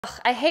Ugh,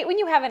 I hate when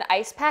you have an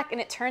ice pack and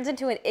it turns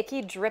into an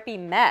icky, drippy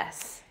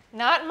mess.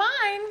 Not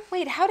mine.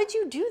 Wait, how did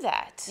you do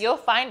that? You'll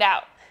find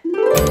out.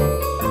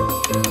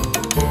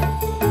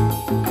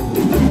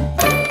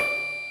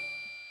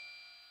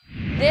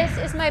 This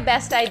is My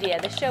Best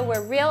Idea, the show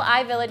where real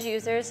iVillage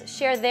users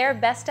share their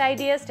best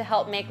ideas to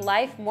help make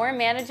life more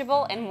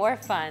manageable and more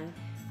fun.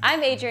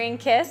 I'm Adrienne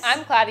Kiss.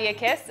 I'm Claudia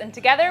Kiss, and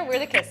together we're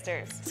the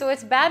Kisters. So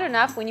it's bad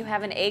enough when you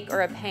have an ache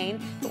or a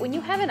pain, but when you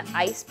have an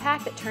ice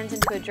pack that turns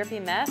into a drippy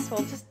mess,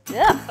 well, just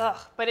ugh. Ugh,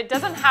 but it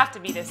doesn't have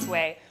to be this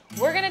way.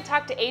 We're gonna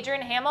talk to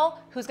Adrienne Hamill,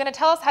 who's gonna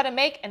tell us how to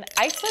make an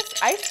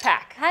iceless ice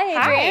pack. Hi,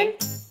 Adrienne.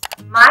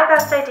 My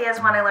best idea is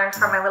one I learned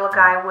from my little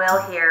guy,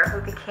 Will, here,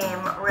 who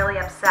became really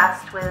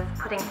obsessed with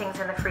putting things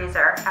in the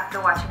freezer after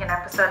watching an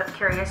episode of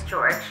Curious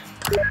George.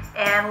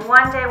 And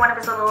one day, one of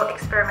his little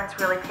experiments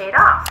really paid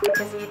off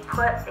because he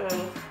put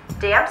a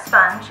damp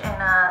sponge in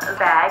a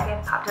bag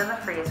and popped it in the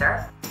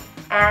freezer.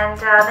 And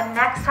the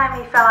next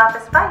time he fell off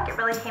his bike, it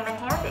really came in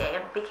handy.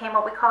 It became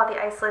what we call the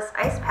iceless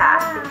ice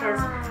pack because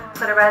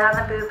put it right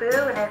on the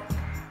boo-boo and it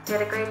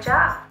did a great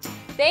job.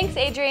 Thanks,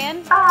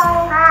 Adrienne. Bye.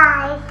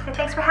 Bye. And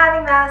thanks for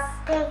having us.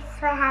 Thanks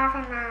for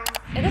having us.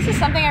 And this is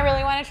something I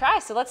really want to try,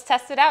 so let's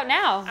test it out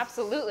now.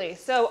 Absolutely.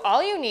 So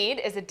all you need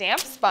is a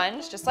damp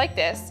sponge, just like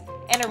this,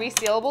 and a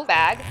resealable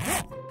bag.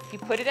 You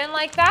put it in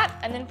like that,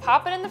 and then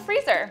pop it in the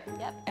freezer.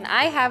 Yep, and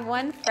I have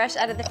one fresh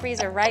out of the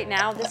freezer right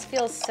now. This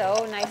feels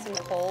so nice and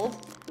cold.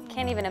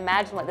 Can't even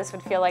imagine what this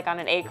would feel like on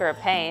an ache or a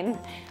pain.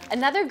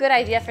 Another good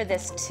idea for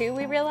this too,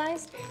 we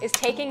realized, is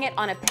taking it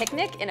on a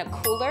picnic in a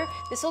cooler.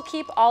 This will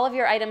keep all of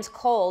your items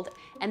cold,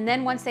 and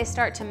then once they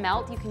start to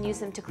melt, you can use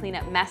them to clean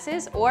up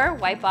messes or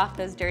wipe off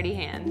those dirty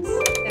hands.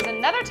 There's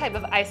another type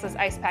of iceless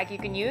ice pack you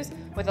can use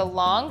with a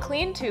long,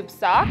 clean tube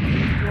sock.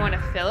 You want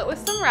to fill it with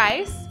some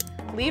rice,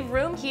 leave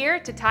room here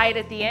to tie it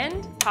at the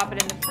end, pop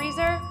it in the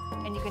freezer,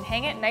 and you can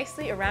hang it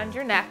nicely around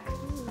your neck.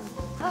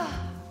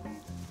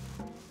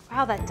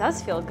 Wow, that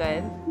does feel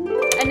good.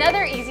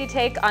 Another easy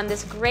take on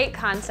this great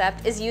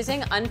concept is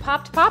using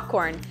unpopped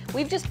popcorn.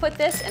 We've just put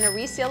this in a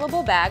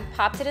resealable bag,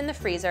 popped it in the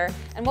freezer,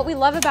 and what we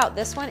love about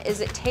this one is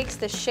it takes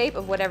the shape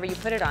of whatever you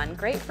put it on.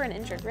 Great for an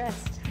injured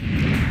wrist.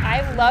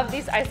 I love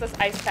these iceless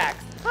ice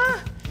packs.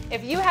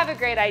 If you have a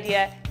great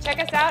idea, check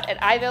us out at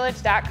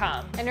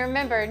iVillage.com. And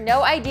remember,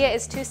 no idea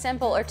is too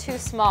simple or too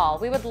small.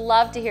 We would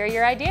love to hear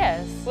your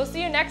ideas. We'll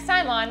see you next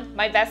time on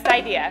My Best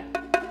Idea.